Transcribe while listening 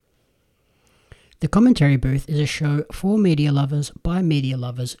The Commentary Booth is a show for media lovers by media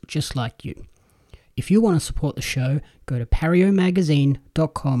lovers just like you. If you want to support the show, go to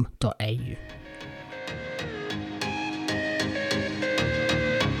pariomagazine.com.au.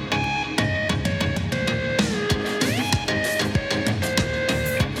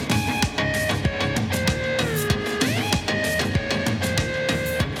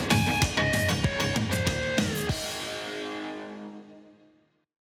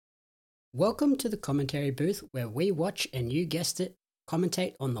 Welcome to the Commentary Booth, where we watch and, you guessed it,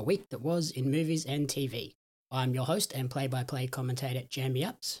 commentate on the week that was in movies and TV. I'm your host and play-by-play commentator, Jamie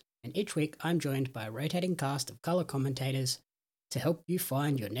Ups, and each week I'm joined by a rotating cast of colour commentators to help you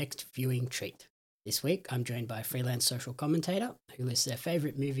find your next viewing treat. This week I'm joined by a freelance social commentator who lists their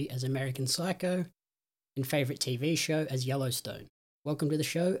favourite movie as American Psycho and favourite TV show as Yellowstone. Welcome to the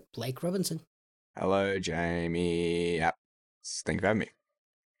show, Blake Robinson. Hello, Jamie. Yep. Thank you for having me.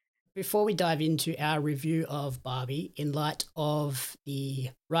 Before we dive into our review of Barbie, in light of the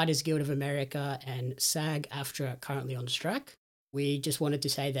Writers Guild of America and SAG-AFTRA currently on strike, we just wanted to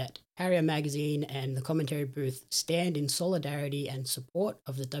say that Pario Magazine and the Commentary Booth stand in solidarity and support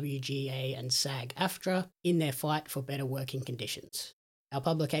of the WGA and SAG-AFTRA in their fight for better working conditions. Our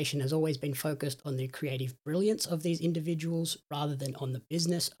publication has always been focused on the creative brilliance of these individuals rather than on the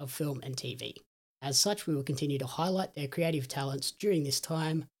business of film and TV. As such, we will continue to highlight their creative talents during this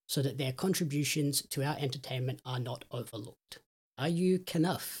time, so that their contributions to our entertainment are not overlooked. Are you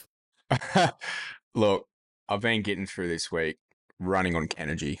Knuff? Look, I've been getting through this week running on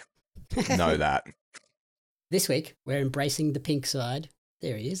energy. Know that. This week, we're embracing the pink side.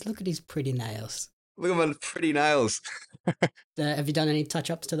 There he is. Look at his pretty nails. Look at my pretty nails. Have you done any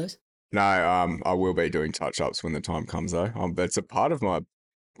touch-ups to those? No, I will be doing touch-ups when the time comes, though. That's a part of my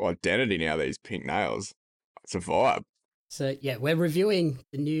identity now, these pink nails. It's a vibe. So, yeah, we're reviewing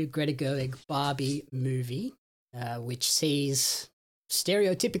the new Greta Gerwig Barbie movie, which sees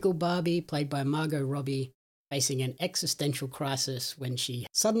stereotypical Barbie, played by Margot Robbie, facing an existential crisis when she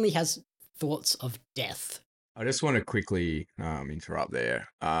suddenly has thoughts of death. I just want to quickly interrupt there.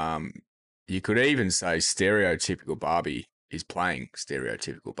 You could even say stereotypical Barbie is playing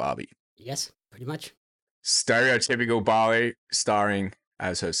stereotypical Barbie. Yes, pretty much. Stereotypical Barbie starring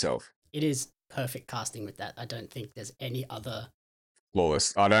as herself. It is perfect casting with that. I don't think there's any other.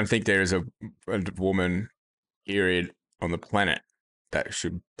 Flawless. I don't think there is a woman, period, on the planet that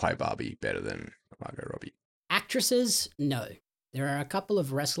should play Barbie better than Margot Robbie. Actresses, no. There are a couple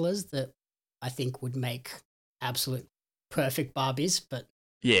of wrestlers that I think would make absolute perfect Barbies, but...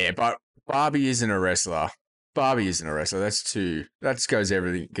 Yeah, but Barbie isn't a wrestler. Barbie isn't a wrestler. That goes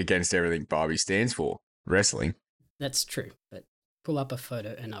everything against everything Barbie stands for. Wrestling. That's true, but pull up a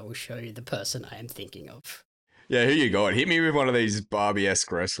photo and I will show you the person I am thinking of. Yeah, who you got? Hit me with one of these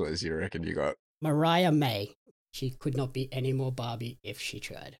Barbie-esque wrestlers you reckon you got. Mariah May. She could not be any more Barbie if she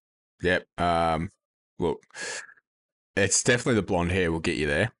tried. Yep. Look, it's definitely the blonde hair will get you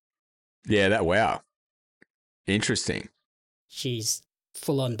there. Yeah, wow. Interesting. She's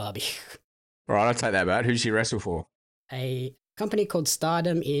full-on Barbie. All right, I'll take that back. Who's she wrestle for? A company called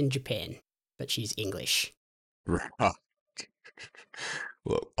Stardom in Japan, but she's English. Right.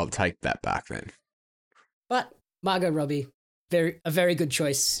 Well, I'll take that back then. But Margot Robbie, a very good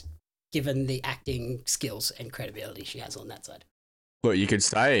choice given the acting skills and credibility she has on that side. Look, you could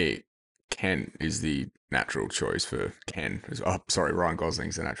say Ken is the natural choice for Ken. Ryan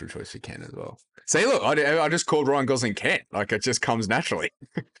Gosling's the natural choice for Ken as well. See, look, I just called Ryan Gosling Ken. Like, it just comes naturally.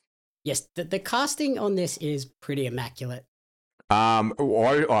 Yes, the casting on this is pretty immaculate.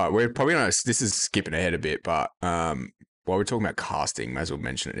 We're probably going to, this is skipping ahead a bit, but while we're talking about casting, may as well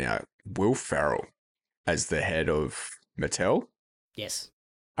mention it now. Will Ferrell as the head of Mattel. Yes.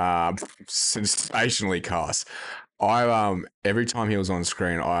 Sensationally cast. Every time he was on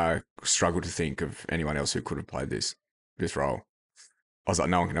screen, I struggled to think of anyone else who could have played this role. I was like,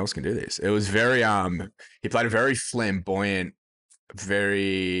 no one else can do this. It was very, he played a very flamboyant,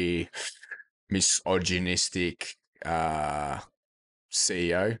 very misogynistic, CEO,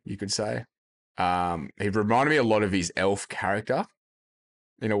 you could say. He reminded me a lot of his elf character,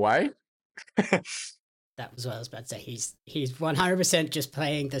 in a way. That was what I was about to say. He's 100% just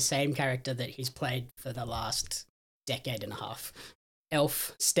playing the same character that he's played for the last decade and a half.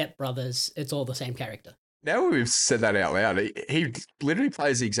 Elf, Step Brothers, it's all the same character. Now we've said that out loud, he literally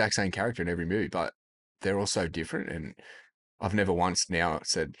plays the exact same character in every movie, but they're all so different, and I've never once now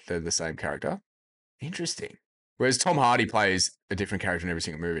said they're the same character. Interesting. Whereas Tom Hardy plays a different character in every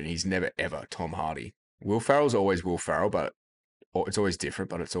single movie, and he's never, ever Tom Hardy. Will Ferrell's always Will Ferrell, but it's always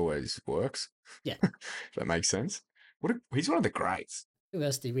different, but it's always works. Yeah. If that makes sense. He's one of the greats. Who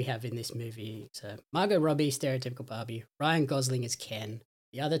else did we have in this movie? So Margot Robbie, stereotypical Barbie. Ryan Gosling as Ken.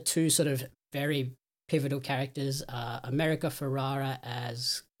 The other two sort of very pivotal characters are America Ferrara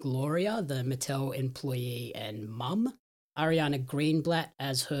as Gloria, the Mattel employee and mum. Ariana Greenblatt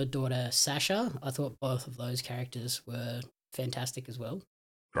as her daughter Sasha. I thought both of those characters were fantastic as well.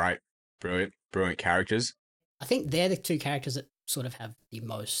 Great, brilliant, brilliant characters. I think they're the two characters that sort of have the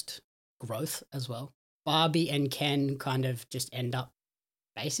most growth as well. Barbie and Ken kind of just end up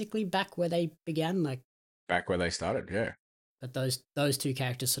basically back where they began, like, Back where they started, yeah. but those two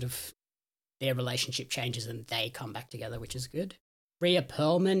characters sort of their relationship changes and they come back together, which is good. Rhea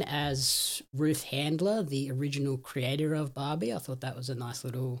Perlman as Ruth Handler, the original creator of Barbie. I thought that was a nice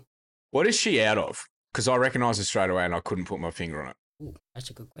little. What is she out of? Because I recognised her straight away and I couldn't put my finger on it. Ooh, that's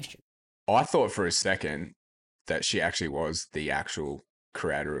a good question. I thought for a second that she actually was the actual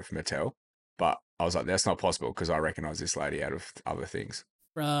creator of Mattel, but I was like, that's not possible because I recognise this lady out of other things.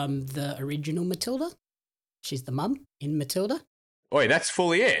 From the original Matilda, she's the mum in Matilda. Oh, that's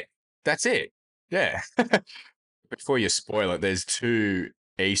fully it. That's it. Yeah. Before you spoil it, there's 2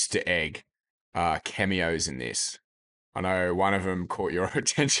 Easter egg cameos in this. I know one of them caught your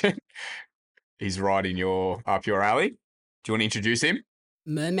attention. He's right in up your alley. Do you want to introduce him?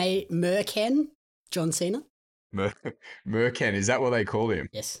 Merken, John Cena. Merken, is that what they called him?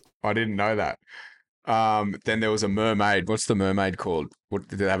 Yes. I didn't know that. Then there was a mermaid. What's the mermaid called? What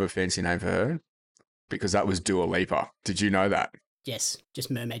did they have a fancy name for her? Because that was Dua Lipa. Did you know that? Yes, just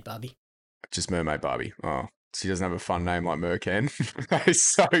Mermaid Barbie. Just Mermaid Barbie. Oh, she doesn't have a fun name like Merken. That is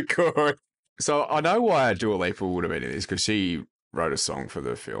so good. So I know why Dua Lipa would have been in this because she wrote a song for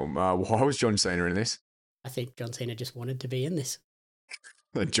the film. Why was John Cena in this? I think John Cena just wanted to be in this.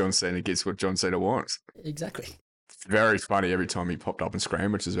 That John Cena gets what John Cena wants. Exactly. It's very funny every time he popped up and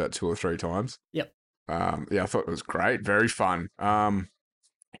screamed, which is about 2 or 3 times. Yep. Yeah, I thought it was great. Very fun.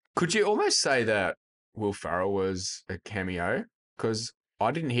 Could you almost say that Will Ferrell was a cameo? Because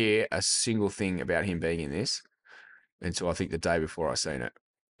I didn't hear a single thing about him being in this until I think the day before I seen it.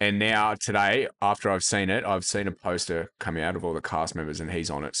 And now today, after I've seen it, I've seen a poster come out of all the cast members and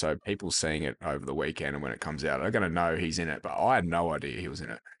he's on it. So people seeing it over the weekend and when it comes out are going to know he's in it. But I had no idea he was in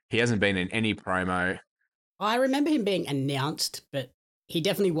it. He hasn't been in any promo. I remember him being announced, but he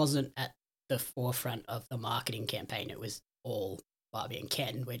definitely wasn't at the forefront of the marketing campaign. It was all Barbie and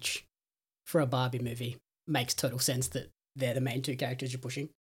Ken, which for a Barbie movie makes total sense that they're the main two characters you're pushing.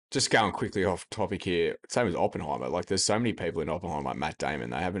 Just going quickly off topic here, same as Oppenheimer. Like, there's so many people in Oppenheimer, like Matt Damon.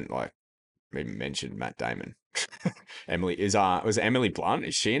 They haven't like even mentioned Matt Damon. Was Emily Blunt?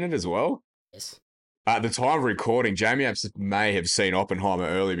 Is she in it as well? Yes. At the time of recording, Jamie Apps may have seen Oppenheimer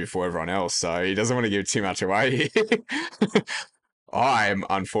early before everyone else, so he doesn't want to give too much away. I am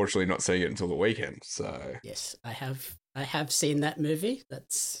unfortunately not seeing it until the weekend. So yes, I have seen that movie.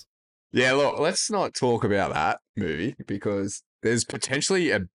 That's yeah. Look, let's not talk about that movie because there's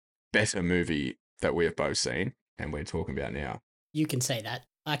potentially a better movie that we have both seen and we're talking about now. You can say that.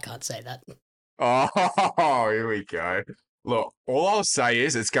 I can't say that. Oh, here we go. Look, all I'll say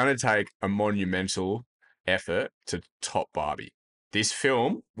is it's going to take a monumental effort to top Barbie. This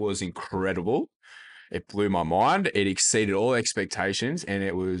film was incredible. It blew my mind. It exceeded all expectations and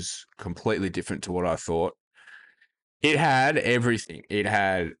it was completely different to what I thought. It had everything. It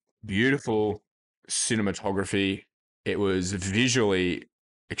had beautiful cinematography. It was visually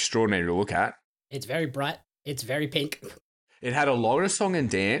extraordinary to look at. It's very bright. It's very pink. It had a lot of song and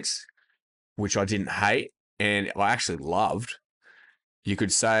dance, which I didn't hate and I actually loved. You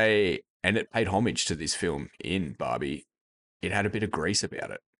could say, and it paid homage to this film in Barbie. It had a bit of grease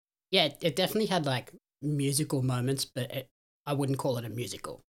about it. Yeah, it definitely had like musical moments, but I wouldn't call it a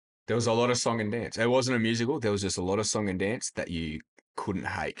musical. There was a lot of song and dance. It wasn't a musical. There was just a lot of song and dance that you couldn't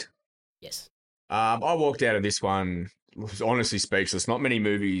hate. Yes. I walked out of this one honestly speechless. Not many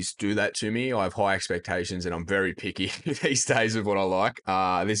movies do that to me. I have high expectations and I'm very picky these days with what I like.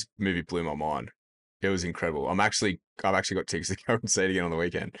 This movie blew my mind. It was incredible. I've actually got tickets to go and see it again on the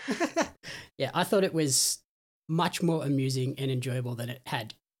weekend. Yeah, I thought it was much more amusing and enjoyable than it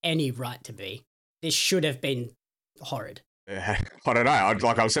had any right to be. This should have been horrid. I don't know.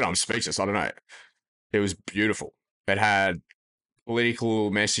 Like I said, I'm speechless. I don't know. It was beautiful. It had political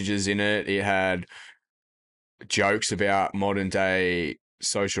messages in it. It had jokes about modern day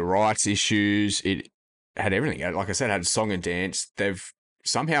social rights issues. It had everything. Like I said, it had song and dance. They've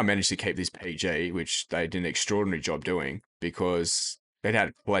somehow managed to keep this PG, which they did an extraordinary job doing because it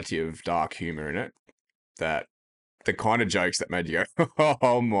had plenty of dark humor in it. That the kind of jokes that made you go,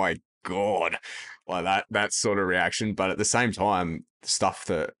 oh my God, like that sort of reaction. But at the same time, stuff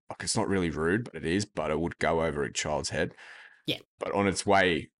that like it's not really rude, but it is, but it would go over a child's head. Yeah, but on its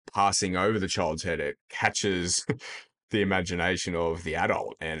way passing over the child's head, it catches the imagination of the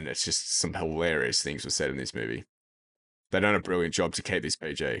adult, and it's just some hilarious things were said in this movie. They've done a brilliant job to keep this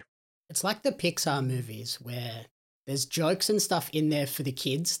PG. it's like the Pixar movies where there's jokes and stuff in there for the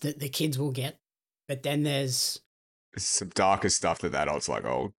kids that the kids will get, but then It's some darker stuff that the adult's like,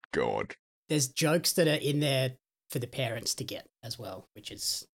 oh god. there's jokes that are in there for the parents to get as well, which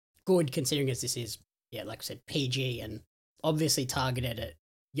is good considering as this is, yeah, like I said, PG and obviously targeted at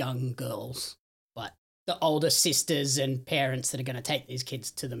young girls. But the older sisters and parents that are going to take these kids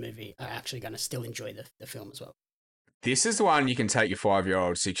to the movie are actually going to still enjoy the film as well. This is the one you can take your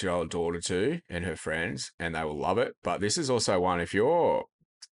 5-year-old, 6-year-old daughter to and her friends, and they will love it. But this is also one, if you're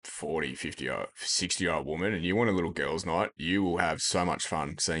 40, 50, or 60-year-old woman and you want a little girls' night, you will have so much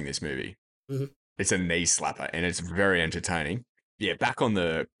fun seeing this movie. Mm-hmm. It's a knee slapper and it's very entertaining. Yeah, back on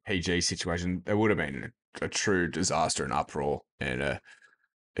the PG situation, there would have been a true disaster and uproar, and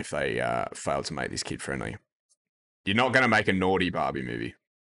if they failed to make this kid friendly. You're not going to make a naughty Barbie movie.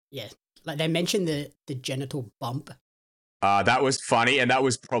 Yeah, like they mentioned the genital bump. That was funny, and that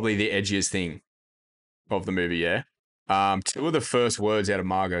was probably the edgiest thing of the movie. Yeah. Two of the first words out of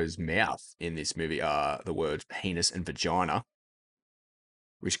Margot's mouth in this movie are the words penis and vagina,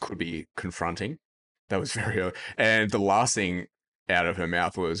 which could be confronting. That was very early. And the last thing out of her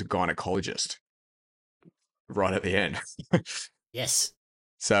mouth was gynecologist right at the end. Yes.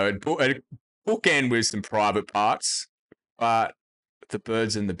 So it bookend with some private parts, but the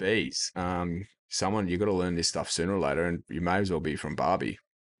birds and the bees. Someone, you got to learn this stuff sooner or later, and you may as well be from Barbie.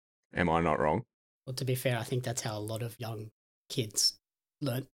 Am I not wrong? Well, to be fair, I think that's how a lot of young kids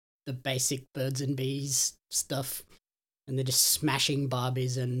learn the basic birds and bees stuff. And they're just smashing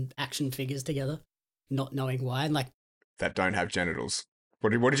Barbies and action figures together, not knowing why. And like, That don't have genitals.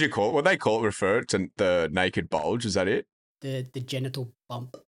 What did you call it? What they call it? Refer to the naked bulge? Is that it? the genital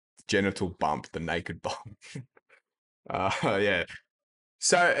bump. Genital bump, the naked bump. Yeah.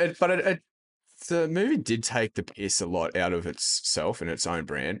 So, the movie did take the piss a lot out of itself and its own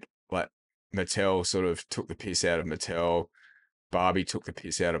brand. Like Mattel sort of took the piss out of Mattel. Barbie took the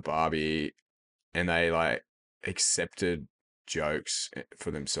piss out of Barbie, and they like accepted jokes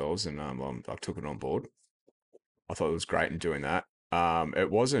for themselves, and I took it on board. I thought it was great in doing that. It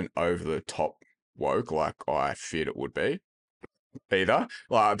wasn't over the top woke like I feared it would be either.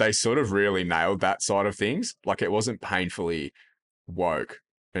 Like they sort of really nailed that side of things. Like it wasn't painfully woke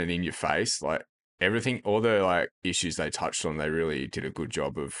and in your face. Like everything, all the like issues they touched on, they really did a good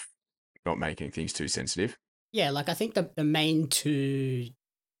job of not making things too sensitive. Yeah, like I think the main two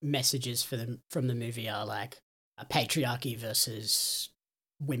messages for them from the movie are like a patriarchy versus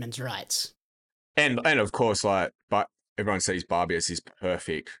women's rights. And of course, like, but everyone sees Barbie as this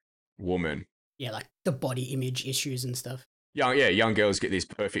perfect woman. Yeah, like the body image issues and stuff. Young girls get this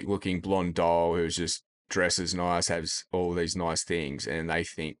perfect looking blonde doll who's just dresses nice, has all these nice things, and they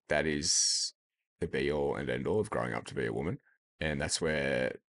think that is the be all and end all of growing up to be a woman. And that's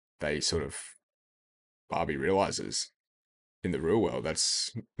where they sort of Barbie realizes in the real world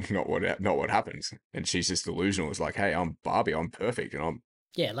that's not what happens, and she's just delusional. It's like, hey, I'm Barbie, I'm perfect, and I'm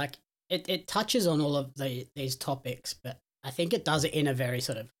Yeah, like it touches on all of these topics, but I think it does it in a very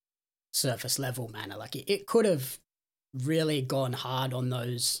sort of surface level manner. Like it could have really gone hard on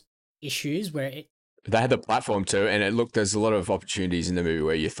those issues where it, they had the platform too, and it looked there's a lot of opportunities in the movie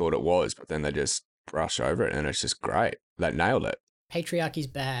where you thought it was, but then they just brush over it, and it's just great. They nailed it. patriarchy's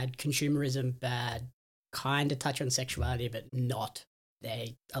bad, consumerism bad, kind of touch on sexuality, but not.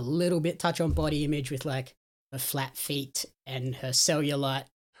 They a little bit touch on body image with like her flat feet and her cellulite.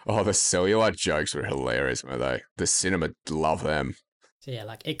 Oh, the cellulite jokes were hilarious, were they? The cinema love them. So yeah,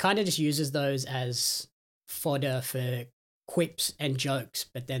 like it kind of just uses those as fodder for quips and jokes,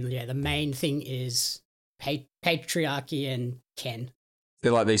 but then yeah, the main thing is patriarchy and Ken.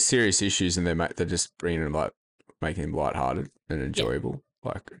 They're like these serious issues, and they're just bringing them like making them lighthearted and enjoyable.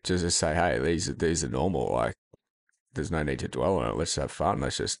 Yeah. Like just to say, hey, these are normal. Like there's no need to dwell on it. Let's have fun.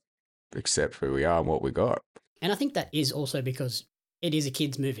 Let's just accept who we are and what we got. And I think that is also because it is a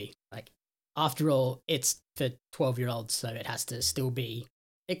kids' movie. Like, after all, it's for 12-year-olds, so it has to still be.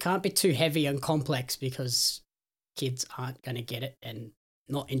 It can't be too heavy and complex because kids aren't going to get it and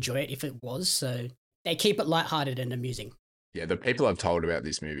not enjoy it if it was. So they keep it lighthearted and amusing. Yeah, the people I've told about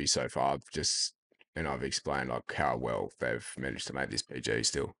this movie so far, I've explained like how well they've managed to make this PG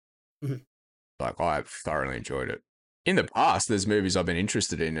still. Mm-hmm. Like I've thoroughly enjoyed it. In the past, there's movies I've been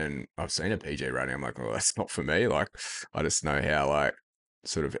interested in, and I've seen a PG rating. I'm like, well, that's not for me. Like, I just know how like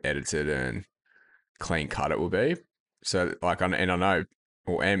sort of edited and clean cut it will be. So like, and I know,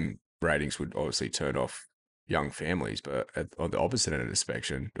 well, M ratings would obviously turn off young families, but on the opposite end of the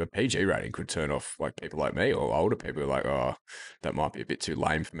spectrum, a PG rating could turn off like people like me or older people who are like, oh, that might be a bit too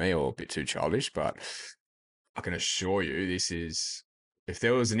lame for me or a bit too childish. But I can assure you, this is if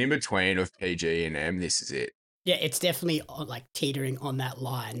there was an in between of PG and M, this is it. Yeah, it's definitely like teetering on that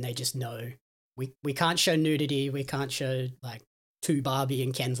line. They just know we can't show nudity. We can't show like two Barbie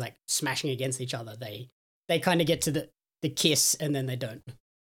and Ken's like smashing against each other. They kind of get to the kiss and then they don't.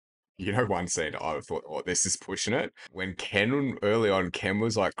 You know, one scene I thought, oh, this is pushing it. When Ken, early on, Ken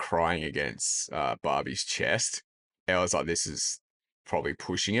was like crying against Barbie's chest. I was like, this is probably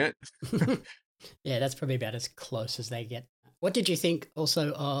pushing it. Yeah, that's probably about as close as they get. What did you think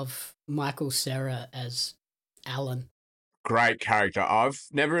also of Michael Cera as Alan? Great character. I've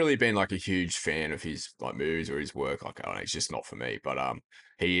never really been like a huge fan of his like movies or his work. Like, I don't know, it's just not for me. But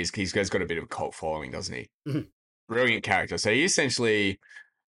he's got a bit of a cult following, doesn't he? Mhm. Brilliant character. So he essentially,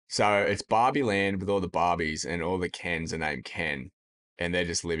 so it's Barbie Land with all the Barbies and all the Kens are named Ken, and they're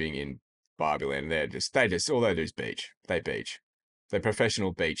just living in Barbie Land. They just all they do is beach. They beach. They're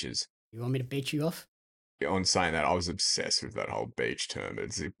professional beachers. You want me to beat you off? On saying that, I was obsessed with that whole beach term.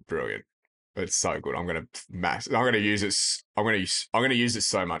 It's brilliant. It's so good. I'm gonna use it. I'm gonna use it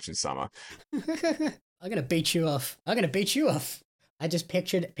so much in summer. I'm gonna beat you off. I'm gonna beat you off. I just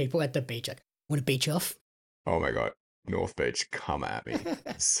pictured people at the beach like, want to beat you off? Oh my god, North Beach, come at me.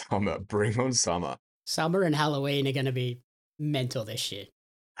 Summer, bring on summer. Summer and Halloween are gonna be mental this year.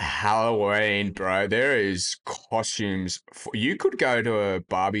 Halloween, bro. There is costumes. You could go to a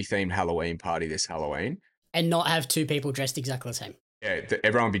Barbie themed Halloween party this Halloween. And not have two people dressed exactly the same. Yeah,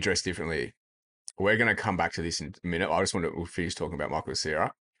 everyone will be dressed differently. We're going to come back to this in a minute. I just want to finish talking about Michael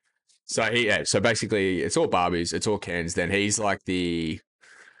Cera. So basically, it's all Barbies, it's all Kens. Then he's like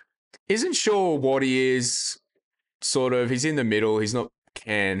isn't sure what he is. Sort of, he's in the middle. He's not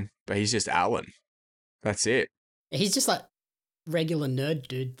Ken, but he's just Alan. That's it. He's just like regular nerd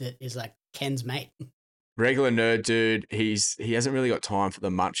dude that is like Ken's mate. Regular nerd dude. He hasn't really got time for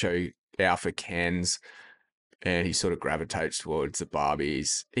the macho alpha Kens, and he sort of gravitates towards the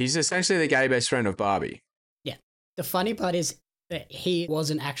Barbies. He's essentially the gay best friend of Barbie. Yeah. The funny part is that he was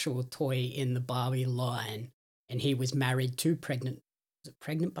an actual toy in the Barbie line and he was married to pregnant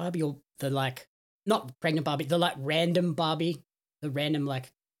Barbie or the like, not pregnant Barbie, the like random Barbie, the random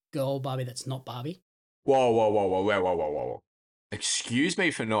like girl Barbie that's not Barbie. Whoa. Excuse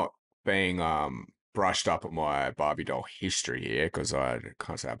me for not being brushed up on my Barbie doll history here, because I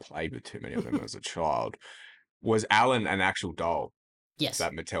can't say I played with too many of them as a child. Was Alan an actual doll Yes.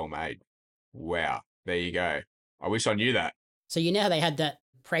 that Mattel made? Wow. There you go. I wish I knew that. So you know how they had that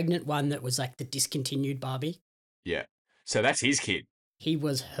pregnant one that was like the discontinued Barbie? Yeah. So that's his kid. He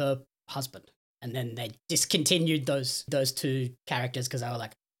was her husband. And then they discontinued those two characters because they were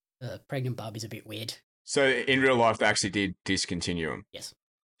like, pregnant Barbie's a bit weird. So in real life, they actually did discontinue him. Yes.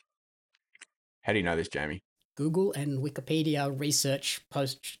 How do you know this, Jamie? Google and Wikipedia research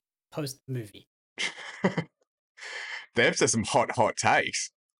post movie. They've said some hot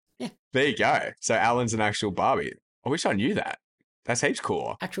takes. Yeah. There you go. So Alan's an actual Barbie. I wish I knew that. That's heaps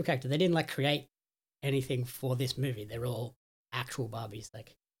cool. Actual character. They didn't like create anything for this movie. They're all actual Barbies.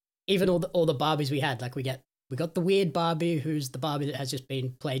 Like even all the Barbies we had. Like we got the weird Barbie, who's the Barbie that has just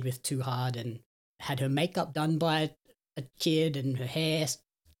been played with too hard and had her makeup done by a kid and her hair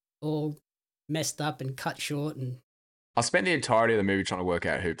all messed up and cut short. And I spent the entirety of the movie trying to work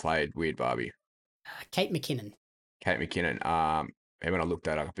out who played Weird Barbie. Kate McKinnon. Kate McKinnon. And when I looked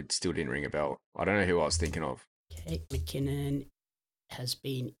that up, it still didn't ring a bell. I don't know who I was thinking of. Kate McKinnon has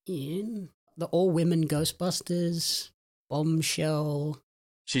been in the All Women Ghostbusters, Bombshell.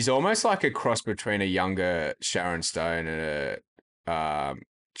 She's almost like a cross between a younger Sharon Stone and a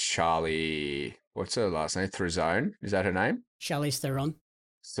Charlie. What's her last name? Theron. Is that her name? Charlize Theron.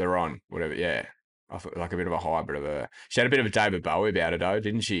 Theron, whatever. Yeah, I thought like a bit of a hybrid of her. She had a bit of a David Bowie about her though,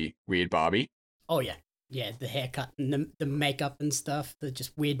 didn't she? Weird Barbie. Oh yeah, yeah. The haircut and the makeup and stuff. The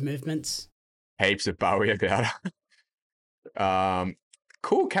just weird movements. Heaps of Bowie about her.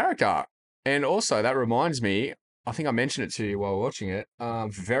 Cool character, and also that reminds me. I think I mentioned it to you while watching it.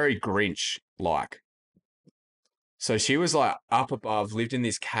 Very Grinch-like. So she was like up above, lived in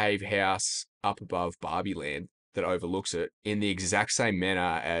this cave house up above Barbie Land that overlooks it in the exact same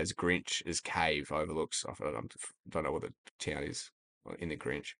manner as Grinch's cave overlooks. I don't know what the town is in the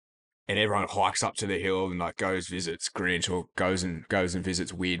Grinch. And everyone hikes up to the hill and like goes visits Grinch or goes and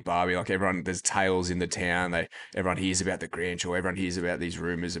visits Weird Barbie. Like everyone, there's tales in the town. Everyone hears about the Grinch or everyone hears about these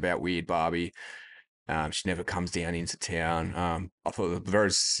rumors about Weird Barbie. She never comes down into town. I thought it was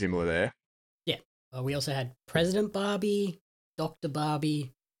very similar there. Yeah. We also had President Barbie, Dr.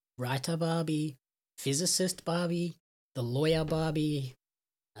 Barbie, Writer Barbie, physicist Barbie, the lawyer Barbie,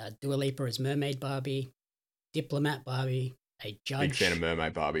 Dua Lipa as Mermaid Barbie, diplomat Barbie, a Big fan of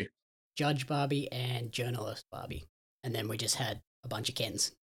Mermaid Barbie. judge Barbie, and journalist Barbie. And then we just had a bunch of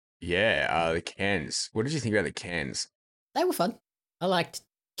Kens. Yeah, the Kens. What did you think about the Kens? They were fun. I liked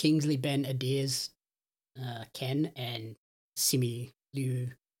Kingsley Ben Adir's Ken and Simi Liu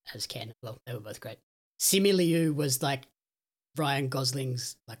as Ken. Well, they were both great. Simi Liu was like Ryan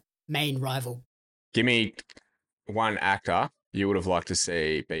Gosling's like main rival. Give me one actor you would have liked to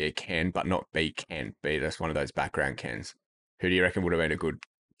see be a Ken, but not be Ken. Be just one of those background Kens. Who do you reckon would have been a good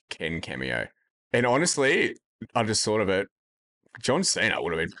Ken cameo? And honestly, I just thought of it. John Cena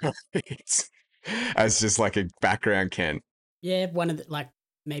would have been perfect as just like a background Ken. Yeah, one of the like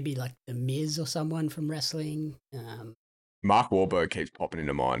maybe like the Miz or someone from wrestling. Mark Wahlberg keeps popping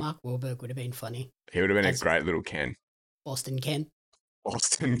into mind. Mark Wahlberg would have been funny He would have been as a great little Ken. Boston Ken.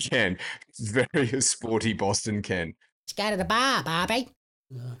 Boston Ken. Very sporty Boston Ken. Let's go to the bar, Barbie.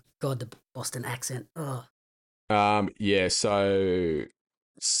 Oh, God, the Boston accent. Oh. Yeah, so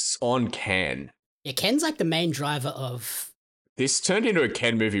on Ken. Yeah, Ken's like the main driver of This turned into a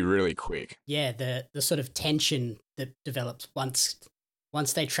Ken movie really quick. yeah, the sort of tension that develops once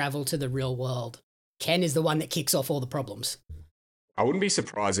they travel to the real world. Ken is the one that kicks off all the problems. I wouldn't be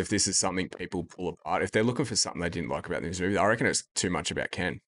surprised if this is something people pull apart. If they're looking for something they didn't like about this movie, I reckon it's too much about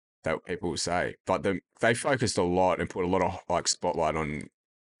Ken. That people will say. But they focused a lot and put a lot of like spotlight on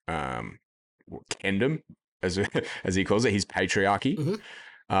Kendom, as as he calls it, his patriarchy.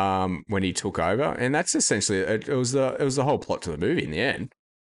 When he took over, and that's essentially it was the whole plot to the movie in the end.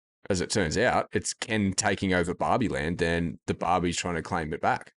 As it turns out, it's Ken taking over Barbie Land, and the Barbie's trying to claim it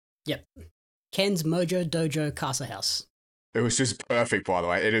back. Yep. Ken's Mojo Dojo Casa House. It was just perfect, by the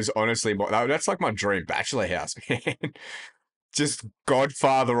way. It is honestly that's like my dream bachelor house, man. Just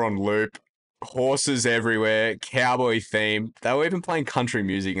Godfather on loop, horses everywhere, cowboy theme. They were even playing country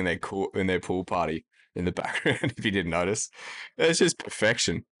music in their pool party in the background. If you didn't notice, it's just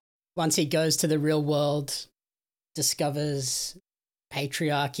perfection. Once he goes to the real world, discovers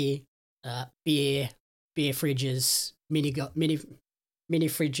patriarchy, beer fridges, mini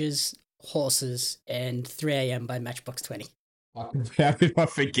fridges, horses, and 3 a.m. by Matchbox 20. How did I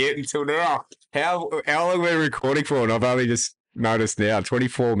forget until now? How long were we recording for? And I've only just noticed now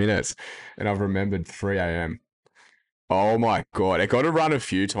 24 minutes, and I've remembered 3 a.m. Oh my God. It got to run a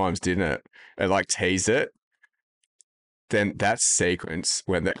few times, didn't it? It like teased it. Then that sequence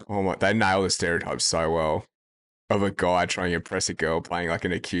when they nail the stereotypes so well of a guy trying to impress a girl playing like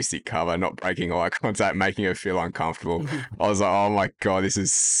an acoustic cover, not breaking eye contact, making her feel uncomfortable. I was like, oh my God, this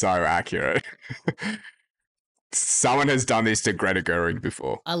is so accurate. Someone has done this to Greta Gerwig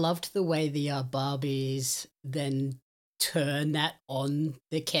before. I loved the way the Barbies then turn that on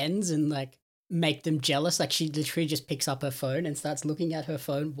the Kens and like make them jealous. Like she literally just picks up her phone and starts looking at her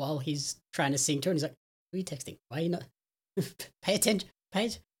phone while he's trying to sing to her. And he's like, "Who are you texting? Why are you not? Pay attention!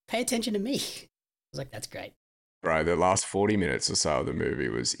 Pay attention to me." I was like, "That's great." Bro, the last 40 minutes or so of the movie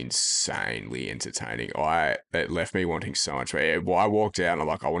was insanely entertaining. It left me wanting so much. I walked out and I'm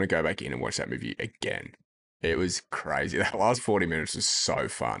like, I want to go back in and watch that movie again. It was crazy. That last 40 minutes was so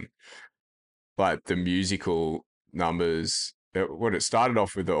fun. Like the musical numbers, it started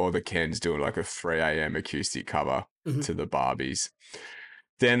off with all the Kens doing like a 3 a.m. acoustic cover to the Barbies.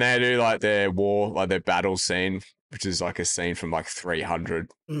 Then they do like their battle scene, which is like a scene from like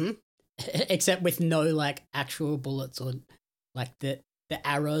 300. Except with no like actual bullets or like the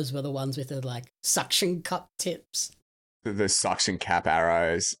arrows were the ones with the like suction cup tips. The suction cap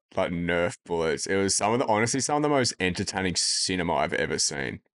arrows, like Nerf bullets. It was some of the most entertaining cinema I've ever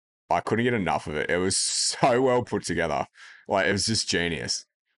seen. I couldn't get enough of it. It was so well put together. Like it was just genius.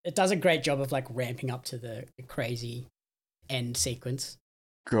 It does a great job of like ramping up to the crazy end sequence.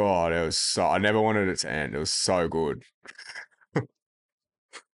 God, I never wanted it to end. It was so good.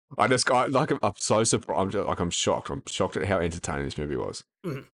 I'm so surprised. I'm shocked. I'm shocked at how entertaining this movie was.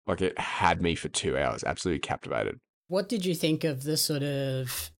 Like it had me for 2 hours, absolutely captivated. What did you think of the sort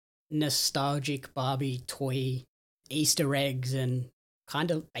of nostalgic Barbie toy Easter eggs and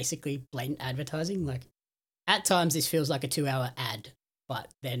kind of basically blatant advertising? Like at times this feels like a 2-hour ad, but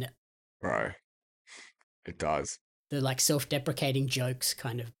then Bro, it does. The like self-deprecating jokes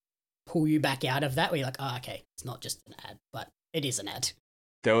kind of pull you back out of that where you're like, oh, okay, it's not just an ad, but it is an ad.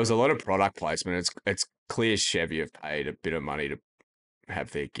 There was a lot of product placement. It's clear Chevy have paid a bit of money to have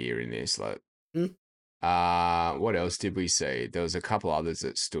their gear in this. Like, what else did we see? There was a couple others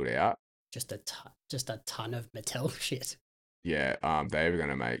that stood out. Just a ton of Mattel shit. Yeah, they're going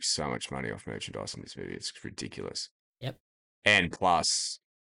to make so much money off merchandise in this movie. It's ridiculous. Yep. And plus,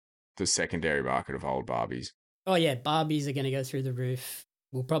 the secondary market of old Barbies. Oh yeah, Barbies are gonna go through the roof.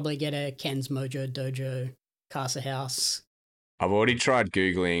 We'll probably get a Ken's Mojo Dojo, Casa House. I've already tried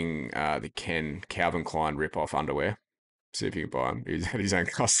Googling the Ken Calvin Klein rip-off underwear. See if you can buy them. He's had his own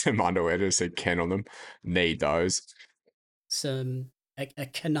custom underwear to say Ken on them. Need those. A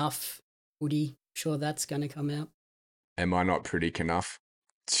Knuff hoodie. Sure, that's gonna come out. Am I not pretty enough?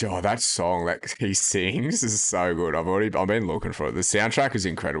 Oh, that song that he sings is so good. I've been looking for it. The soundtrack is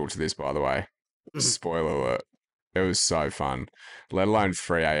incredible to this, by the way. Mhm. Spoiler alert. It was so fun. Let alone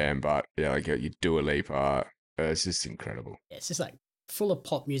 3 a.m. But yeah, like you do a leap. It's just incredible. Yeah, it's just like full of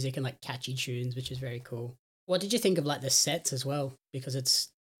pop music and like catchy tunes, which is very cool. What did you think of like the sets as well? Because it's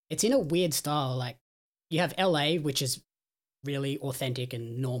in a weird style. Like you have LA, which is really authentic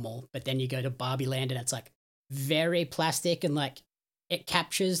and normal, but then you go to Barbie Land and it's like very plastic and like it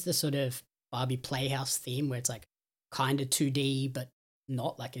captures the sort of Barbie Playhouse theme where it's like kind of 2D but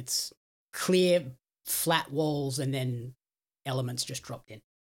not, like it's clear flat walls and then elements just dropped in.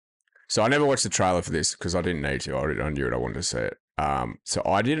 So I never watched the trailer for this because I didn't need to. I knew it. I wanted to see it. So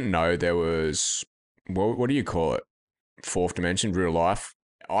I didn't know there was what do you call it? Fourth dimension, real life.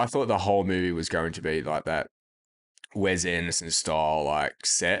 I thought the whole movie was going to be like that Wes Anderson style, like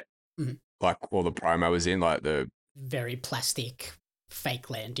set, Mhm. like all the promo was in, like the. Very plastic fake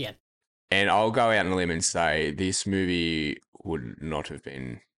land, yeah. And I'll go out on a limb and say this movie would not have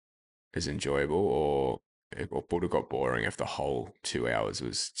been as enjoyable, or it would have got boring if the whole 2 hours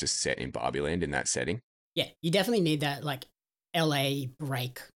was just set in Barbie Land in that setting. Yeah, you definitely need that like LA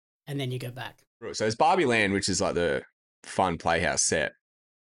break and then you go back. Right. So it's Barbie Land, which is like the fun playhouse set.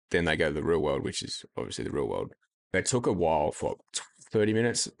 Then they go to the real world, which is obviously the real world. They took a while for 30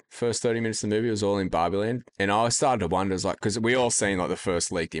 minutes. First 30 minutes of the movie was all in Barbie Land. And I started to wonder, like, because we all seen like the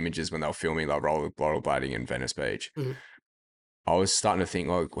first leaked images when they were filming like rollerblading in Venice Beach. Mhm. I was starting to think,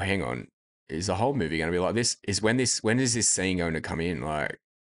 like, well, hang on, is the whole movie going to be like this? When is this scene going to come in? Like,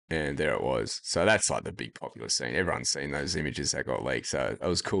 and there it was. So that's like the big popular scene. Everyone's seen those images that got leaked. So it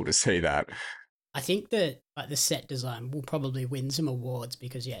was cool to see that. I think that like the set design will probably win some awards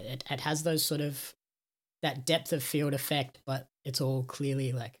because yeah, it has those sort of that depth of field effect, but it's all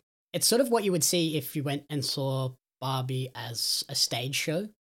clearly like it's sort of what you would see if you went and saw Barbie as a stage show.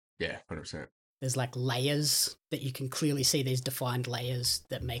 Yeah, 100%. There's like layers that you can clearly see, these defined layers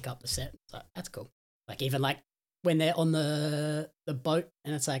that make up the set. So that's cool. Like even like when they're on the boat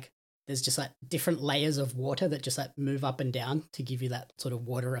and it's like there's just like different layers of water that just like move up and down to give you that sort of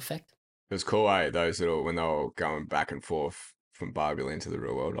water effect. It was cool, eh? Those little when they were going back and forth from Barbie Land to the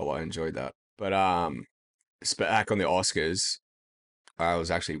real world. I enjoyed that. But back on the Oscars, I was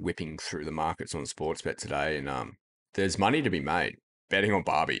actually whipping through the markets on sports bet today, and there's money to be made betting on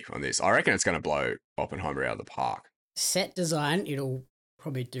Barbie on this. I reckon it's going to blow Oppenheimer out of the park. Set design, it'll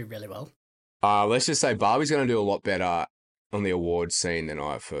probably do really well. Let's just say Barbie's going to do a lot better on the awards scene than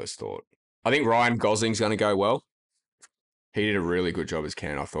I first thought. I think Ryan Gosling's going to go well. He did a really good job as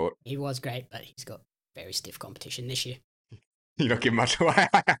Ken, I thought. He was great, but he's got very stiff competition this year You don't give much away.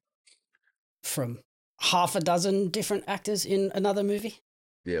 from half a dozen different actors in another movie.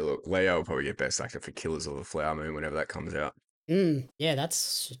 Yeah, look, Leo will probably get Best Actor for Killers of the Flower Moon whenever that comes out. Yeah,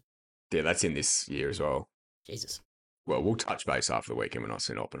 that's Yeah, that's in this year as well. Jesus. Well, we'll touch base after the weekend when I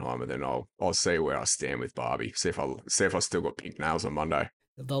see Oppenheimer. Then I'll see where I stand with Barbie. See if I still got pink nails on Monday.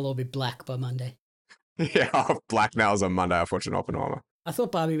 They'll all be black by Monday. Yeah, I'll have black nails on Monday after watching Oppenheimer. I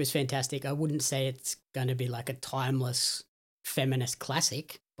thought Barbie was fantastic. I wouldn't say it's going to be like a timeless feminist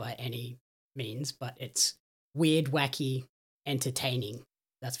classic by any means, but it's weird, wacky, entertaining.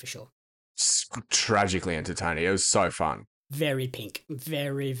 That's for sure. It's tragically entertaining. It was so fun. Very pink.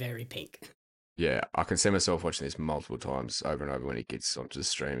 Very, very pink. Yeah, I can see myself watching this multiple times over and over when it gets onto the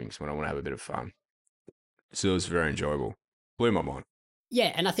streamings when I want to have a bit of fun. So it was very enjoyable. Blew my mind.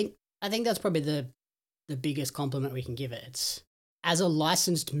 Yeah, and I think that's probably the biggest compliment we can give it. It's as a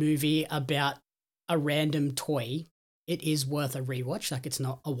licensed movie about a random toy, it is worth a rewatch. Like it's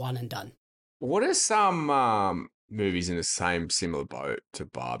not a one and done. What are some movies in the same similar boat to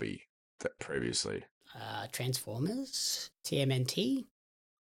Barbie that previously? Transformers, TMNT,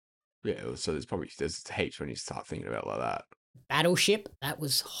 Yeah, so there's heaps when you start thinking about it like Battleship, that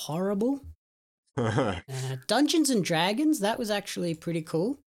was horrible. that. Dungeons and Dragons, that was actually pretty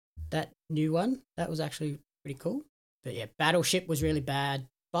cool. That new one, that was actually pretty cool. But yeah, Battleship was really bad.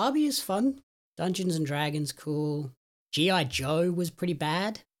 Barbie is fun. Dungeons and Dragons, cool. G.I. Joe was pretty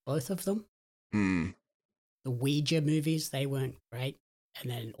bad, both of them. Hmm. The Ouija movies, they weren't great. And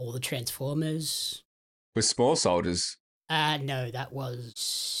then all the Transformers. With Small Soldiers, No, that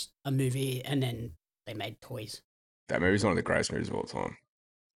was a movie and then they made toys. that movie's one of the greatest movies of all time.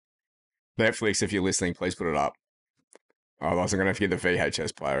 Netflix, if you're listening, please put it up. Otherwise, I'm going to have to get the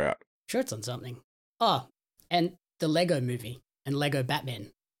VHS player out. Sure, it's on something. Oh, and the Lego movie and Lego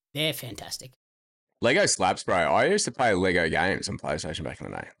Batman. They're fantastic. Lego slaps, bro. I used to play Lego games on PlayStation back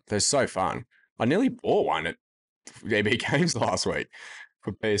in the day. They're so fun. I nearly bought one at EB Games last week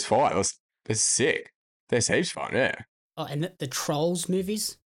for PS5. They're sick. They're heaps fun, yeah. Oh, and the Trolls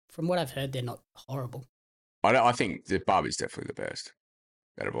movies, from what I've heard, they're not horrible. I think the Barbie's definitely the best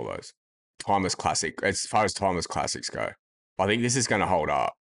out of all those. Timeless classic. As far as timeless classics go, I think this is going to hold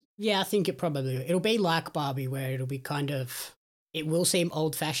up. Yeah, I think it'll be like Barbie, where it'll be kind of, it will seem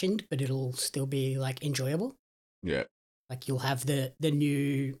old fashioned, but it'll still be like enjoyable. Yeah. Like you'll have the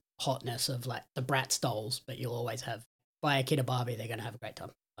new hotness of like the Bratz dolls, but you'll always have, buy a kid a Barbie, they're gonna have a great time.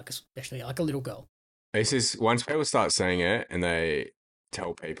 Like especially like a little girl. This is once people start seeing it and they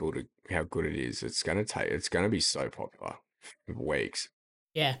tell people how good it is, it's gonna be so popular for weeks.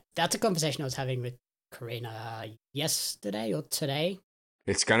 Yeah, that's a conversation I was having with Karina yesterday or today.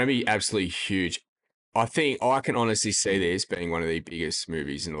 It's gonna be absolutely huge. I think I can honestly see this being one of the biggest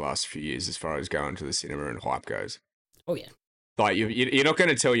movies in the last few years as far as going to the cinema and hype goes. Oh yeah, Like you're not going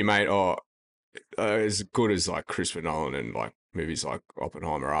to tell your mate, as good as like Christopher Nolan and like movies like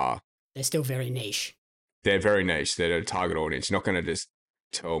Oppenheimer are. they're still very niche. They're very niche. They're a target audience. You're not going to just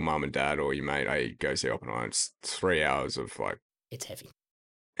tell mum and dad or your mate, hey, go see Oppenheimer. It's 3 hours of like. It's heavy.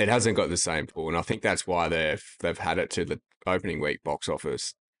 It hasn't got the same pull, and I think that's why they've had it to the opening week box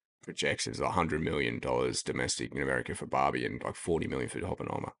office projections $100 million domestic in America for Barbie and like 40 million for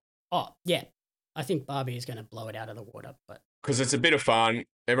Oppenheimer. Oh yeah, I think Barbie is gonna blow it out of the water, but Because it's a bit of fun.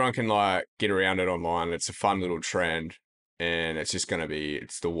 Everyone can like get around it online. It's a fun little trend, and it's just going to be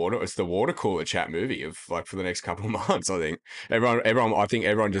it's the water cooler chat movie of like for the next couple of months. I think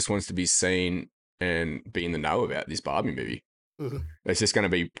everyone just wants to be seen and be in the know about this Barbie movie. mm-hmm. It's just going to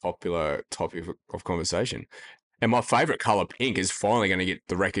be popular topic of conversation. And my favorite color, pink, is finally going to get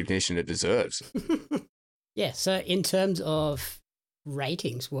the recognition it deserves. Yeah. So in terms of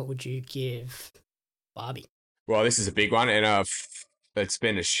ratings, what would you give Barbie? Well, this is a big one, and it's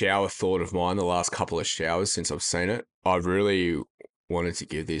been a shower thought of mine the last couple of showers since I've seen it. I really wanted to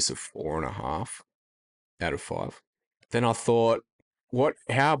give this a 4.5 out of 5. Then I thought,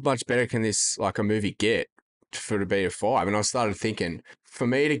 how much better can this like a movie get for it to be a 5? And I started thinking, for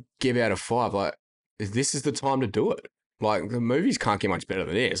me to give out a 5, like this is the time to do it. Like the movies can't get much better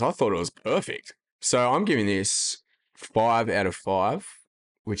than this. I thought it was perfect. So I'm giving this 5 out of 5,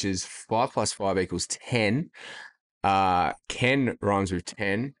 which is 5 plus 5 equals 10. Ken rhymes with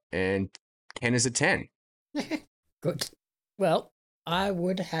 10, and Ken is a 10. Good. Well, I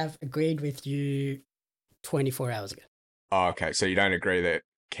would have agreed with you 24 hours ago. Oh, okay, so you don't agree that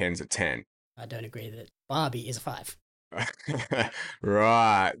Ken's a 10? I don't agree that Barbie is a 5.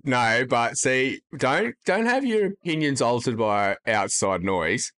 Right. No, but see, don't have your opinions altered by outside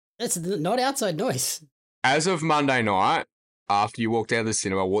noise. That's not outside noise. As of Monday night, after you walked out of the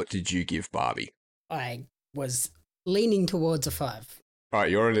cinema, what did you give Barbie? I was leaning towards a 5. All right,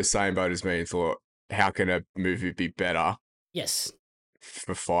 you're in the same boat as me and thought, how can a movie be better Yes.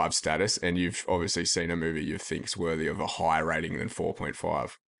 for 5 status? And you've obviously seen a movie you think's worthy of a higher rating than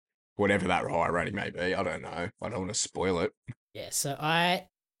 4.5. Whatever that higher rating may be. I don't know. I don't want to spoil it. Yeah, so I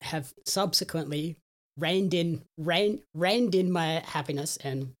have subsequently reined in my happiness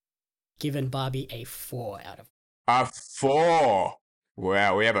and given Barbie a 4 out of. A 4.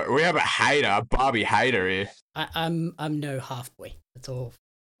 Wow, we have a hater, Barbie hater here. I'm no half boy. That's all.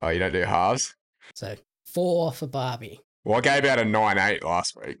 Oh, you don't do halves? So 4 for Barbie. Well, I gave out a 9.8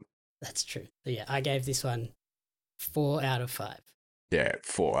 last week. That's true. So yeah, I gave this one 4 out of 5. Yeah,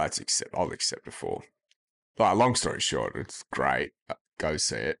 4. I'll accept a 4. Like, long story short, it's great. Go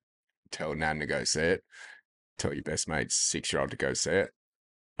see it. Tell Nan to go see it. Tell your best mate's 6-year-old to go see it.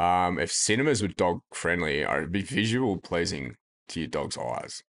 If cinemas were dog friendly, it'd be visual pleasing to your dog's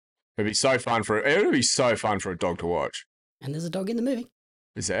eyes. It would be so fun for a dog to watch. And there's a dog in the movie.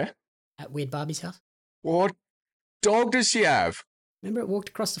 Is there? At Weird Barbie's house. What dog does she have? Remember it walked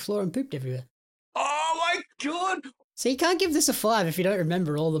across the floor and pooped everywhere. Oh my god! So you can't give this a 5 if you don't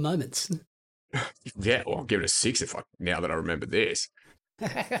remember all the moments. Yeah, well, I'll give it a 6 now that I remember this.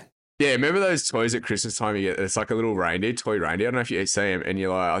 Yeah, remember those toys at Christmas time you get? It's like a little toy reindeer. I don't know if you see them, and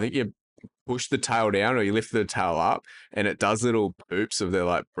you're like, I think you push the tail down or you lift the tail up, and it does little poops of their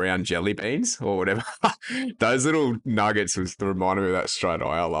like brown jelly beans or whatever. Those little nuggets reminded me of that straight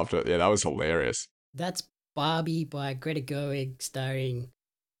away. I loved it. Yeah, that was hilarious. That's Barbie by Greta Gerwig, starring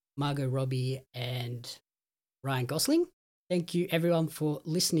Margot Robbie and Ryan Gosling. Thank you everyone for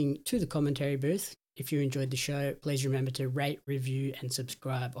listening to the commentary booth. if you enjoyed the show, please remember to rate, review, and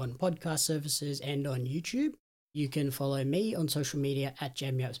subscribe on podcast services and on YouTube. You can follow me on social media at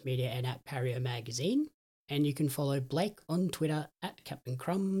JamieUps Media and at Pario Magazine. And you can follow Blake on Twitter at Captain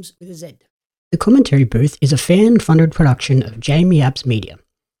Crumbs with a Z. The Commentary Booth is a fan-funded production of Jamie Apps Media.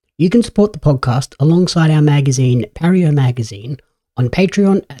 You can support the podcast alongside our magazine, Pario Magazine, on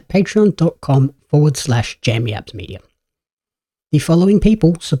Patreon at patreon.com/Jamie Apps Media. The following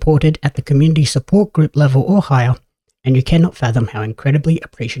people supported at the community support group level or higher, and you cannot fathom how incredibly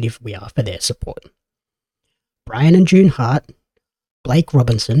appreciative we are for their support. Brian and June Hart, Blake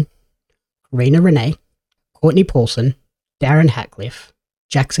Robinson, Rena Renee, Courtney Paulson, Darren Hatcliffe,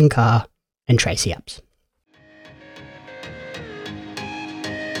 Jackson Carr, and Tracy Apps.